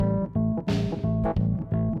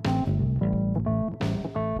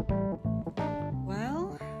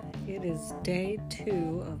day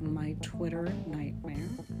 2 of my Twitter nightmare,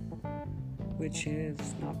 which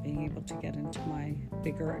is not being able to get into my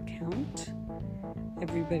bigger account.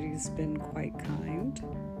 Everybody's been quite kind.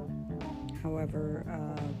 However,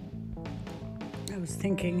 I was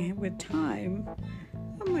thinking with time,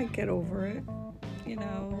 I might get over it.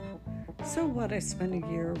 So what? I spent a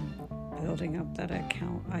year building up that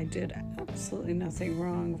account. I did absolutely nothing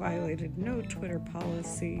wrong, violated no Twitter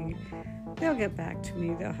policy. They'll get back to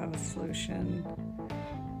me. They'll have a solution.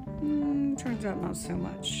 Turns out not so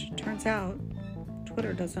much. Turns out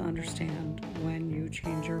Twitter doesn't understand when you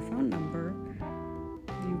change your phone number,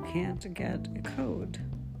 you can't get a code.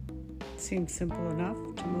 Seems simple enough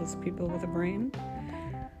to most people with a brain.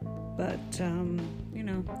 But,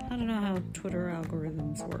 I don't know how Twitter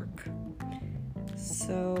algorithms work.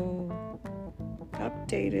 So,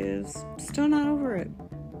 update is still not over it.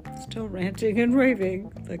 Still ranting and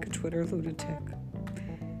raving like a Twitter lunatic.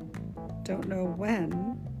 Don't know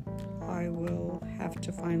when I will have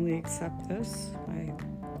to finally accept this. I'm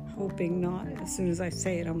hoping not. As soon as I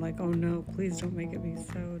say it, I'm like, oh no, please don't make it be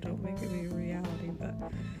so. Don't make it be a reality. But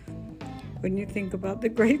when you think about the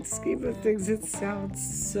great scheme of things, it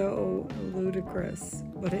sounds so ludicrous.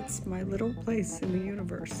 But it's my little place in the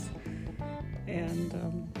universe. And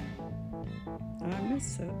I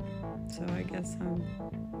miss it. So I guess I'm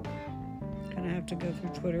going to have to go through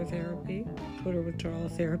Twitter withdrawal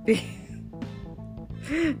therapy.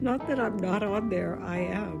 Not that I'm not on there, I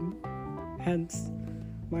am. Hence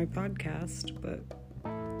my podcast. But I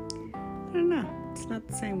don't know. It's not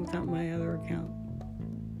the same without my other account.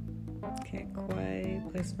 Can't quite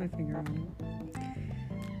place my finger on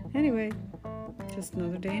it. Anyway, just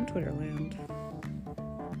another day in Twitterland.